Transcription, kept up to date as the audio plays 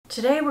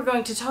Today we're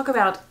going to talk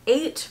about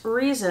 8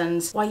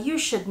 reasons why you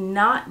should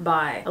not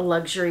buy a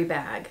luxury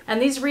bag.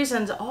 And these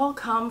reasons all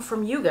come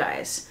from you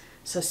guys,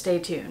 so stay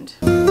tuned.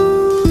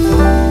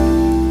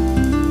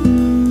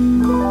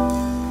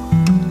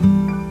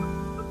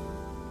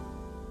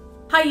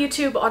 Hi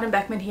YouTube, Autumn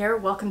Beckman here.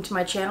 Welcome to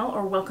my channel,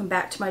 or welcome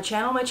back to my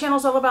channel. My channel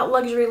is all about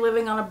luxury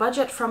living on a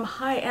budget, from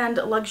high-end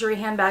luxury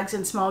handbags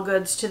and small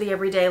goods to the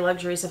everyday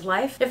luxuries of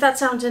life. If that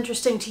sounds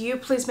interesting to you,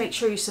 please make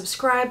sure you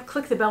subscribe,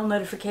 click the bell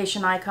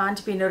notification icon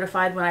to be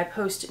notified when I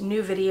post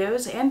new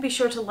videos, and be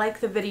sure to like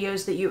the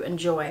videos that you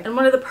enjoy. And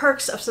one of the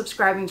perks of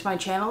subscribing to my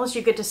channel is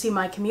you get to see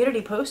my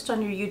community post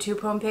on your YouTube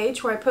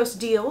homepage, where I post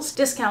deals,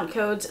 discount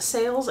codes,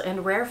 sales,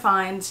 and rare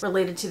finds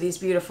related to these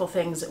beautiful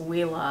things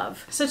we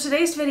love. So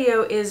today's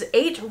video is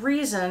 8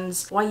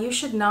 reasons why you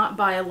should not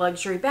buy a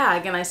luxury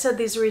bag, and I said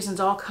these reasons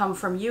all come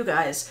from you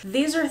guys.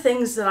 These are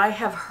things that I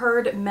have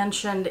heard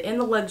mentioned in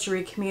the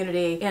luxury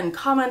community, in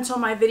comments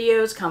on my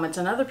videos, comments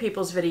on other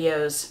people's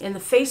videos, in the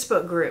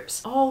Facebook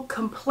groups, all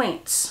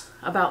complaints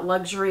about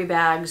luxury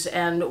bags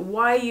and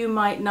why you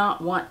might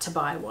not want to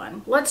buy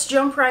one. Let's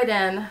jump right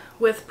in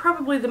with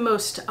probably the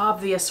most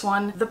obvious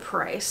one, the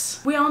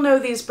price. We all know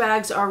these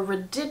bags are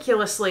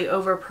ridiculously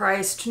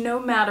overpriced, no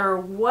matter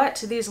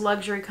what these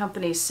luxury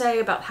companies say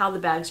about how the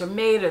bags are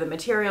made, or the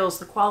materials,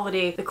 the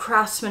quality, the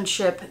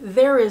craftsmanship.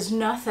 There is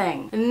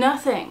nothing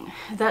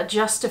that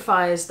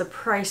justifies the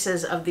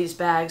prices of these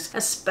bags,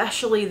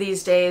 especially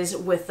these days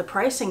with the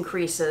price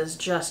increases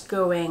just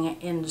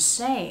going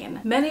insane.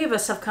 Many of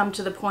us have come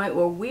to the point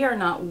where we are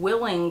not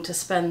willing to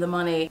spend the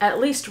money, at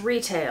least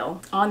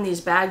retail, on these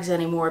bags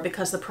anymore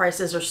because the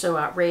prices are so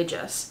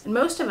outrageous. And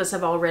most of us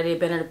have already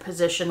been in a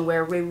position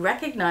where we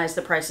recognize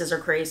the prices are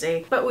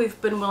crazy, but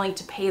we've been willing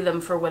to pay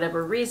them for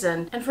whatever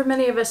reason. And for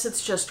many of us,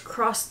 it's just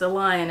crossed the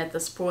line at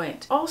this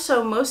point.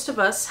 Also, most of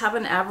us have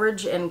an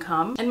average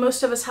income, and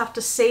most of us have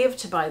to save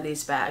to buy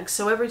these bags.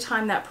 So every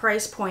time that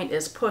price point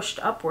is pushed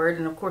upward,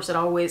 and of course it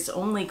always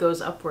only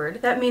goes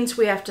upward, that means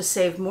we have to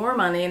save more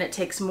money, and it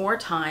takes more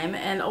time,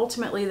 and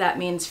ultimately that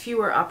means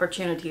fewer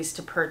opportunities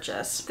to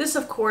purchase. This,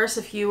 of course,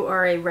 if you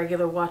are a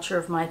regular watcher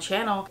of my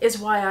channel, is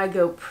why I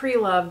go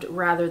pre-loved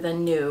rather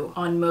than new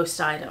on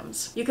most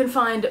items. You can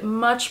find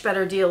much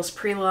better deals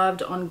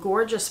pre-loved on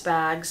gorgeous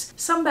bags.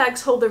 Some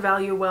bags hold their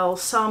value well,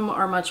 some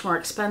are much more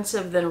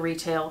expensive than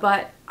retail,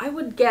 but I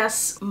would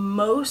guess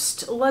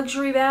most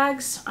luxury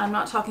bags, I'm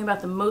not talking about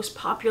the most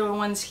popular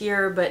ones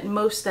here, but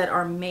most that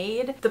are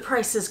made, the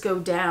prices go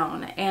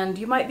down, and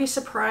you might be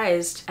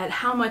surprised at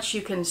how much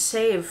you can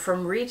save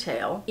from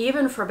retail,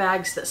 even for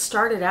bags that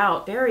started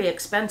out very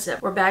expensive,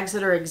 or bags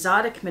that are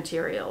exotic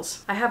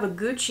materials. I have a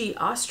Gucci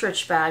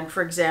ostrich bag,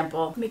 for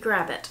example. Let me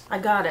grab it. I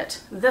got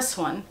it. This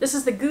one. This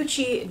is the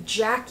Gucci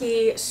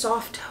Jackie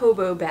Soft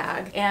Hobo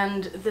bag,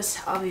 and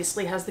this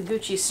obviously has the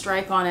Gucci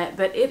stripe on it,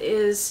 but it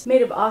is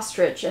made of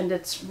ostrich, and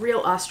it's real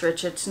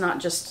ostrich. It's not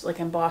just like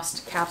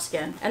embossed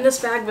calfskin. And this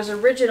bag was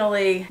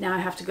originally, now I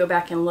have to go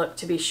back and look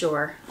to be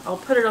sure. I'll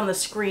put it on the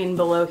screen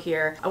below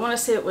here. I want to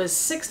say it was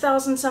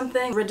 $6,000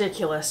 something.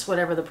 Ridiculous,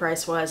 whatever the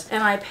price was.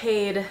 And I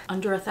paid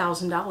under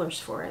 $1,000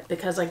 for it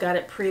because I got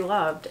it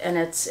pre-loved, and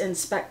it's in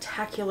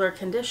spectacular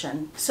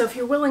condition. So if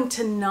you're willing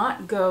to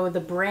not go the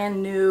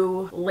brand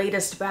new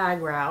latest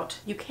bag route,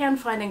 you can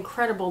find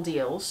incredible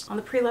deals on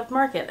the pre-loved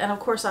market. And of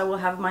course I will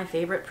have my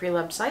favorite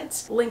pre-loved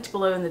sites linked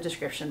below in the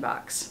description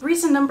box.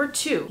 Reason number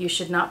 2 you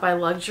should not buy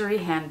luxury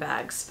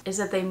handbags is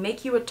that they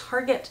make you a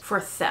target for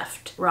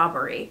theft,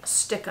 robbery, a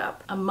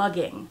stick-up, a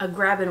mugging, a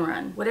grab and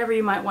run, whatever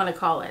you might want to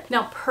call it.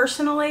 Now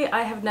personally,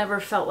 I have never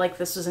felt like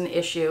this was an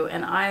issue,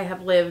 and I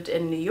have lived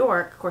in New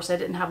York. Of course I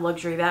didn't have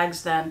luxury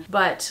bags then,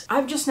 but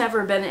I've just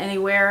never been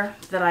anywhere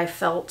that I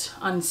felt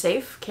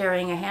unsafe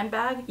carrying a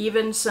handbag,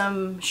 even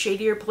some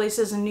shadier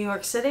places in New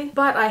York City.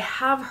 But I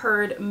have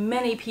heard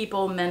many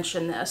people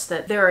mention this,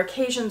 that there are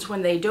occasions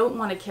when they don't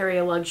want to carry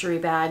a luxury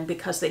bag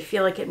because they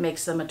feel like it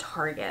makes them a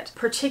target,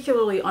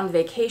 particularly on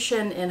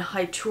vacation in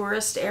high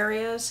tourist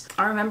areas.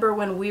 I remember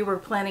when we were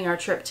planning our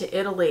trip to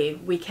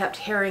Italy, we kept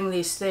hearing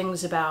these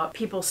things about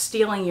people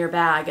stealing your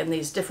bag and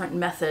these different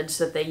methods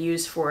that they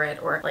use for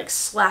it, or like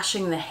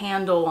slashing the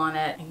handle on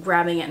it and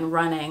grabbing it and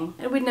running.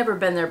 And we'd never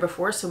been there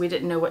before, so we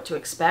didn't know what to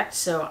expect.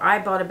 So I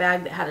bought a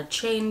bag that had a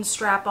chain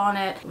strap on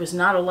it. It was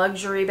not a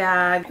luxury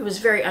bag. It was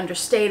very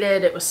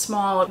understated. It was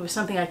small. It was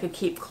something I could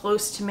keep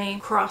close to me,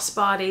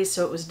 crossbody,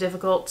 so it was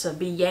difficult to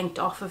be yanked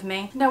off of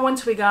me. Now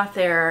once we got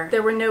there,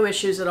 there were no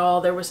issues at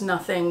all. There was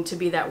nothing to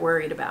be that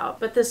worried about.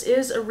 But this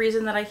is a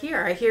reason that I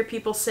hear. I hear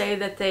people say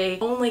that they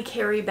only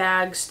carry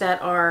bags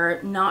that are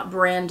not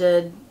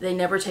branded. They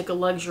never take a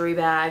luxury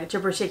bag to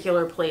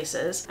particular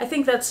places. I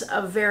think that's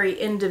a very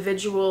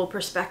individual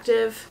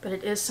perspective, but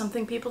it is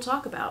something people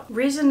talk about.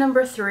 Reason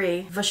number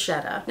 3,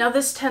 vachetta. Now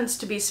this tends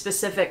to be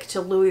specific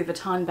to Louis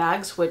Vuitton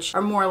bags, which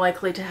are more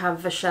likely to have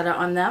vachetta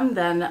on them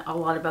than a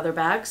lot of other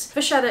bags.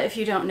 Vachetta, if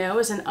you don't know,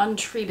 is an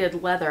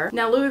untreated leather.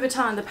 Now Louis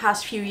Vuitton the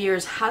past few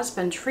years has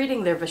been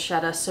treating their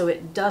vachetta so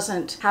it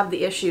doesn't have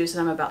the issues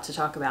that I'm about to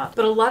talk about.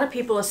 But a lot of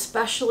people, especially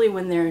especially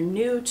when they're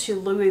new to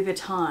Louis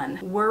Vuitton,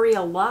 worry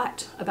a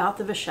lot about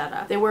the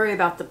vachetta. They worry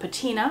about the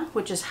patina,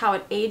 which is how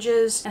it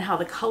ages and how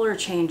the color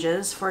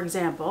changes. For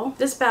example,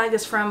 this bag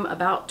is from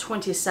about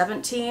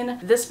 2017.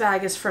 This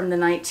bag is from the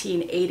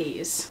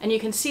 1980s. And you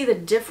can see the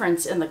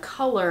difference in the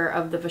color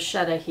of the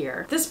vachetta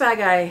here. This bag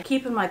I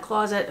keep in my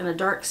closet in a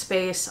dark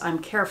space. I'm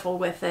careful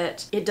with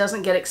it. It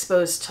doesn't get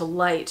exposed to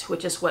light,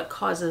 which is what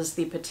causes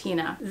the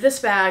patina. This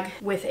bag,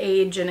 with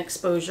age and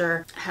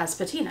exposure, has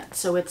patina,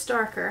 so it's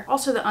darker.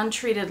 Also, the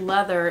untreated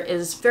leather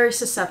is very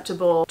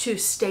susceptible to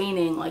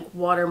staining, like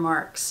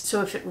watermarks.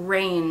 So if it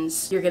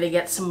rains, you're gonna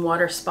get some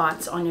water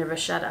spots on your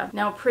vachetta.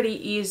 Now, a pretty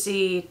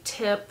easy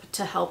tip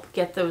to help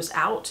get those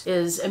out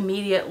is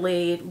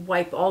immediately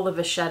wipe all the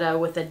vachetta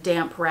with a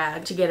damp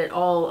rag to get it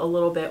all a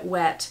little bit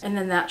wet, and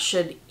then that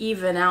should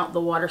even out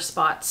the water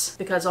spots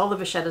because all the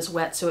vachetta is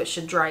wet, so it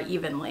should dry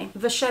evenly.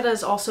 Vachetta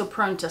is also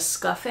prone to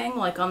scuffing,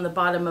 like on the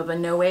bottom of a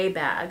Noe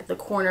bag. The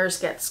corners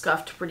get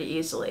scuffed pretty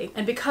easily.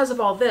 And because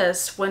of all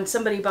this, when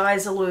somebody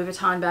buys a Louis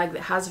Vuitton bag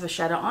that has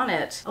vachetta on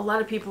it, a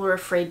lot of people are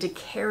afraid to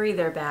carry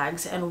their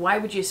bags. And why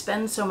would you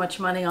spend so much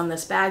money on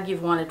this bag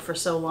you've wanted for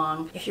so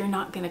long if you're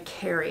not going to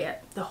carry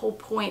it? The whole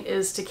point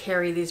is to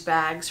carry these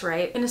bags,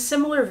 right? In a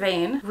similar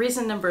vein,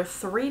 reason number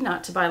 3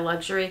 not to buy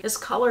luxury is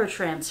color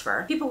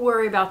transfer. People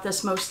worry about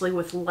this mostly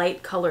with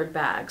light colored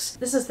bags.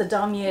 This is the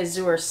Damier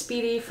Zur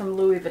Speedy from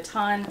Louis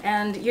Vuitton,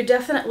 and you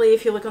definitely,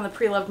 if you look on the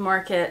pre-loved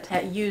market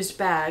at used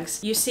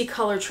bags, you see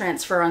color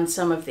transfer on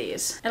some of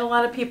these. And a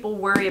lot of people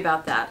worry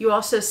about that. You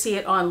also see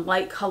it on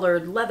light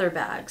colored leather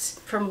bags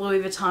from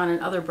Louis Vuitton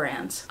and other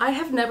brands. I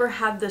have never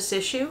had this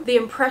issue. The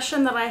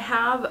impression that I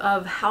have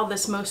of how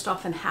this most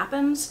often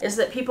happens is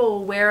that people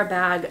will wear a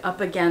bag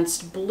up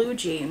against blue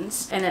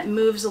jeans and it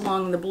moves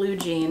along the blue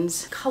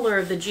jeans. Color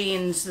of the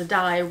jeans, the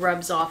dye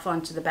rubs off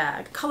onto the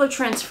bag. Color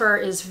transfer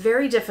is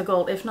very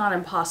difficult, if not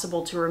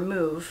impossible, to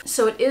remove.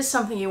 So it is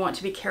something you want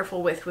to be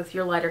careful with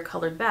your lighter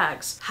colored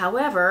bags.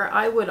 However,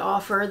 I would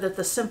offer that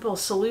the simple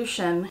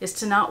solution is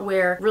to not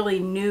wear really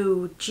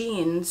new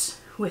jeans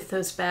with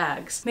those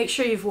bags. Make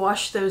sure you've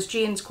washed those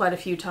jeans quite a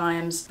few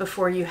times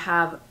before you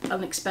have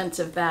an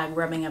expensive bag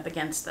rubbing up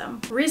against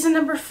them. Reason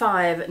number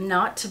 5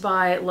 not to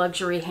buy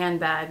luxury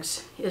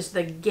handbags is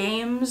the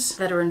games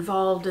that are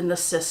involved in the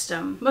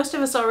system. Most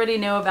of us already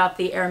know about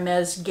the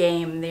Hermes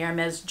game, the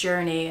Hermes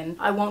journey, and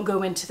I won't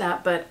go into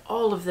that, but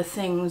all of the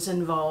things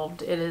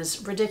involved. It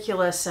is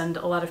ridiculous and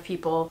a lot of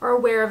people are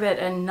aware of it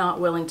and not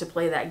willing to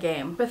play that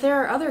game. But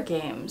there are other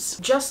games.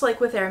 Just like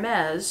with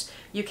Hermes,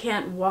 you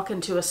can't walk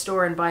into a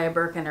store and buy a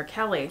Birkin or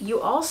Kelly. You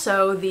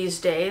also,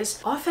 these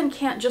days, often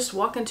can't just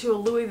walk into a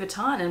Louis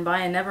Vuitton and buy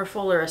a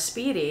Neverfull or a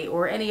Speedy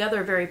or any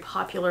other very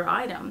popular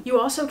item. You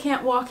also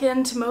can't walk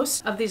into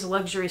most of these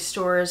luxury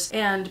stores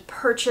and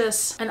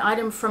purchase an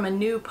item from a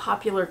new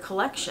popular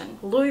collection.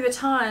 Louis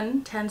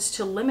Vuitton tends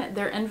to limit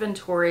their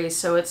inventory,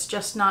 so it's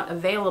just not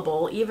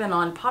available even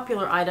on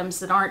popular items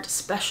that aren't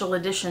special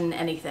edition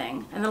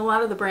anything. And then a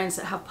lot of the brands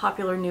that have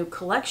popular new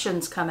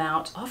collections come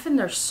out, often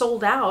they're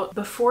sold out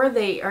before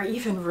they are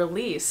even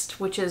released,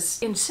 which is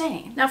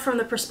insane. Now, from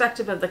the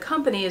perspective of the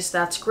companies,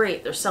 that's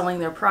great. They're selling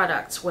their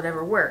products,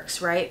 whatever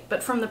works, right?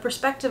 But from the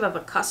perspective of a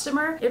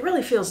customer, it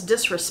really feels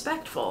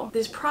disrespectful.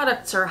 These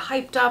products are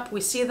hyped up. We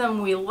see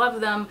them, we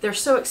love them. They're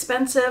so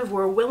expensive,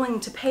 we're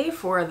willing to pay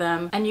for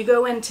them. And you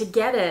go in to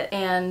get it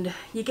and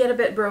you get a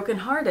bit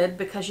brokenhearted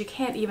because you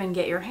can't even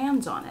get your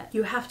hands on it.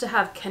 You have to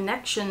have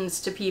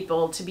connections to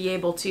people to be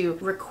able to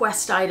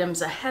request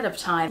items ahead of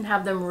time and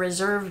have them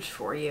reserved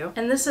for you.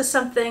 And this is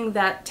something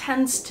that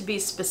tends to be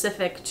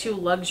specific to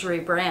luxury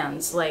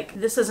brands. Like,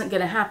 this isn't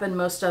going to happen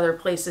most other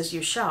places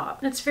you shop.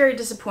 And it's very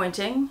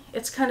disappointing.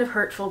 It's kind of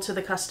hurtful to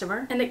the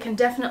customer, and it can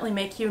definitely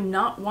make you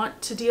not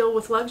want to deal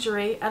with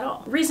luxury at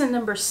all. Reason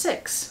number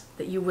 6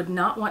 that you would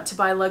not want to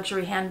buy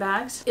luxury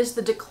handbags is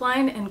the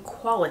decline in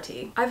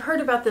quality. I've heard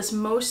about this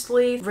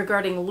mostly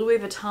regarding Louis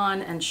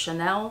Vuitton and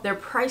Chanel. Their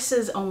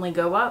prices only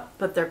go up,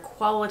 but their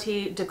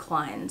quality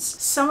declines.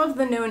 Some of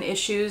the known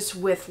issues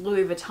with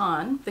Louis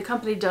Vuitton, the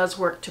company does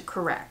work to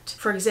correct.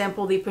 For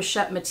example, the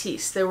Pochette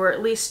Métis. There were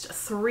at least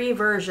 3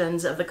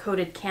 versions of the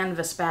coated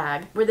canvas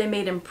bag where they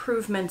made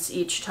improvements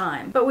each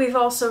time. But we've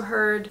also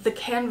heard the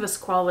canvas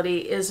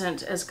quality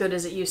isn't as good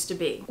as it used to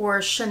be,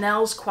 or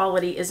Chanel's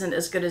quality isn't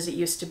as good as it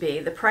used to be.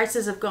 The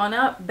prices have gone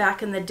up.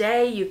 Back in the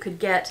day, you could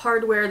get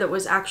hardware that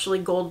was actually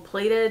gold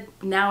plated.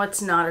 Now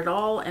it's not at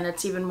all, and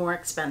it's even more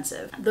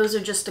expensive. Those are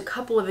just a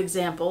couple of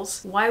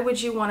examples. Why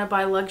would you want to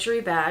buy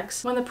luxury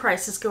bags when the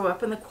prices go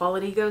up and the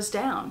quality goes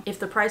down? If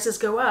the prices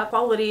go up,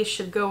 quality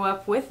should go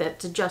up with it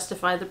to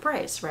justify the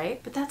price, right?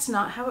 But that's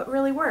not how it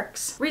really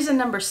works. Reason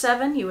number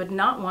 7 you would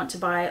not want to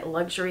buy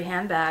luxury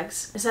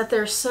handbags is that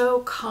they're so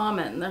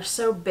common. They're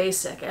so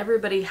basic.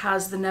 Everybody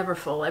has the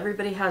Neverfull.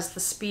 Everybody has the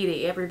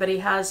Speedy. Everybody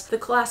has the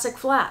Classic. classic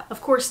flap.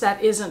 Of course,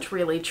 that isn't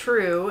really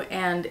true,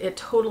 and it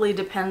totally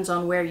depends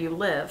on where you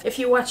live. If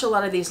you watch a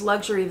lot of these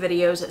luxury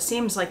videos, it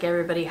seems like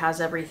everybody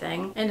has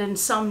everything, and in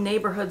some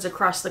neighborhoods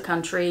across the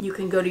country, you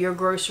can go to your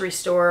grocery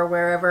store or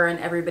wherever and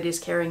everybody's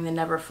carrying the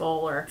never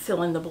full or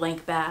fill in the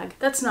blank bag.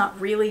 That's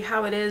not really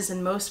how it is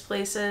in most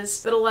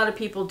places, but a lot of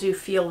people do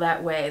feel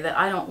that way, that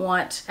I don't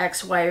want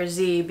X, Y, or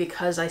Z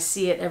because I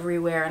see it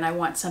everywhere and I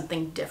want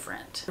something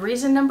different.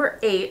 Reason number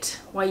 8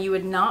 why you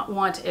would not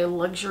want a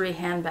luxury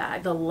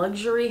handbag: the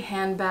luxury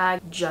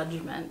handbag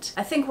judgment.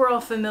 I think we're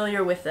all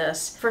familiar with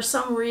this. For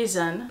some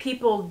reason,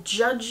 people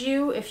judge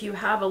you if you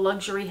have a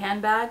luxury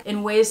handbag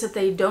in ways that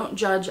they don't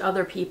judge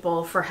other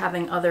people for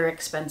having other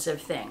expensive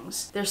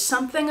things. There's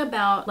something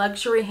about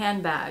luxury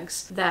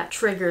handbags that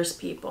triggers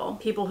people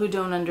who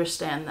don't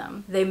understand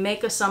them. They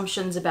make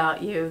assumptions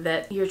about you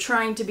that you're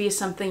trying to be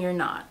something you're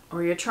not,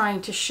 or you're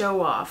trying to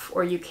show off,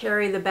 or you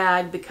carry the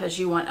bag because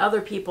you want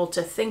other people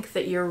to think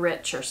that you're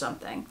rich or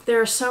something. There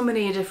are so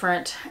many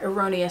different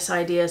erroneous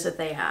ideas that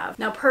they have.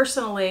 Now,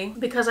 personally,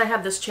 because I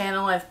have this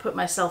channel, I've put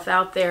myself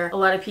out there, a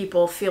lot of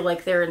people feel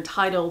like they're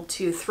entitled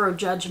to throw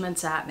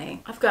judgments at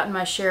me. I've gotten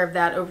my share of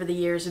that over the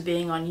years of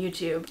being on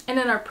YouTube. And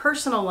in our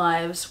personal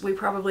lives, we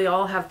probably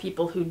all have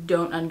people who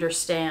don't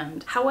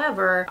understand.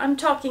 However, I'm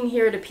talking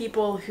here to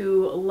people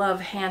who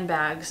love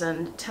handbags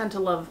and tend to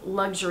love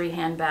luxury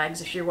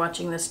handbags if you're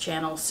watching this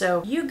channel.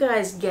 So you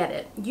guys get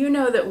it. You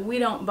know that we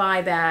don't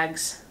buy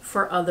bags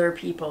for other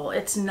people.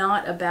 It's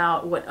not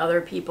about what other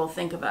people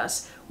think of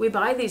us. We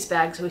buy these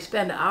bags, we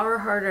spend our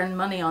hard-earned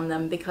money on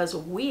them because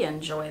we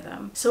enjoy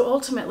them. So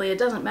ultimately, it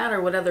doesn't matter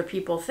what other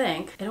people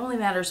think, it only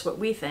matters what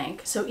we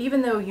think. So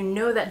even though you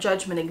know that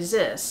judgment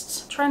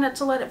exists, try not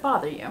to let it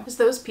bother you, because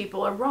those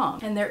people are wrong,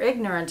 and they're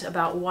ignorant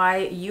about why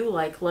you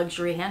like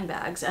luxury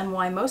handbags and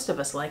why most of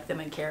us like them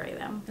and carry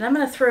them. And I'm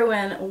going to throw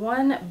in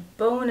one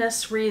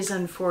bonus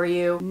reason for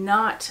you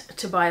not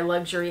to buy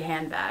luxury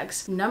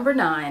handbags. Number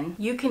 9,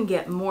 you can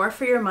get more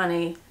for your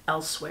money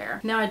elsewhere.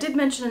 Now, I did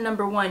mention in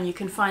number 1, you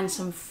can find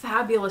some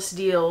fabulous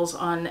deals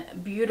on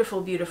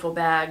beautiful, beautiful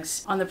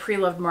bags on the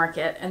pre-loved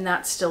market, and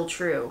that's still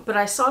true. But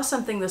I saw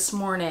something this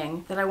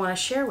morning that I want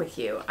to share with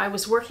you. I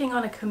was working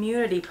on a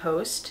community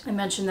post. I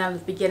mentioned that at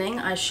the beginning.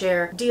 I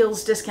share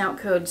deals, discount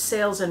codes,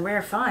 sales, and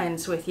rare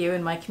finds with you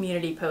in my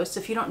community posts.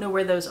 If you don't know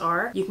where those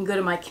are, you can go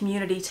to my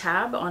community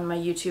tab on my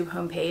YouTube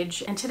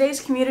homepage. And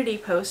today's community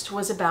post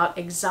was about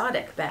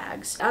exotic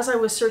bags. As I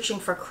was searching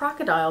for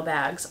crocodile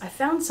bags, I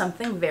found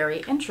something very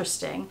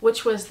interesting,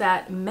 which was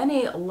that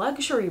many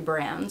luxury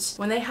brands,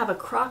 when they have a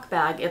croc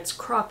bag, it's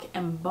croc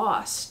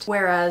embossed,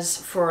 whereas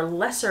for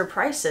lesser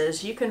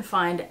prices you can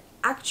find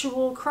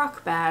actual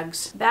croc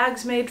bags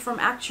made from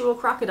actual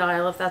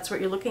crocodile, if that's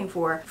what you're looking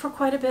for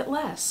quite a bit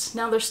less.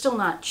 Now, they're still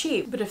not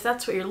cheap, but if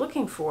that's what you're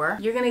looking for,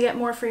 you're going to get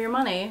more for your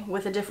money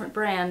with a different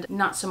brand,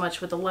 not so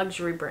much with the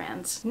luxury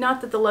brands.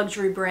 Not that the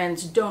luxury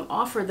brands don't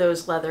offer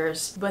those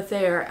leathers, but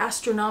they're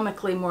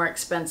astronomically more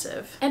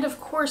expensive. And of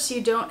course,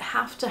 you don't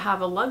have to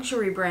have a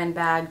luxury brand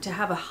bag to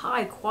have a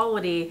high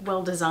quality,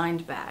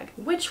 well-designed bag,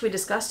 which we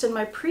discussed in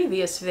my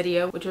previous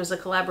video, which was a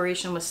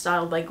collaboration with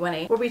Styled by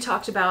Gwenny, where we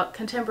talked about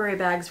contemporary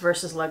bags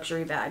versus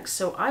luxury bags.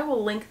 So I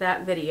will link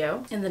that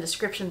video in the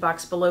description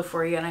box below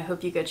for you, and I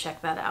hope you go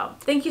check that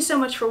out. Thank you so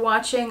much for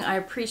watching. I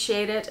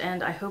appreciate it,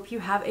 and I hope you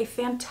have a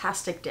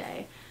fantastic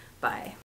day. Bye.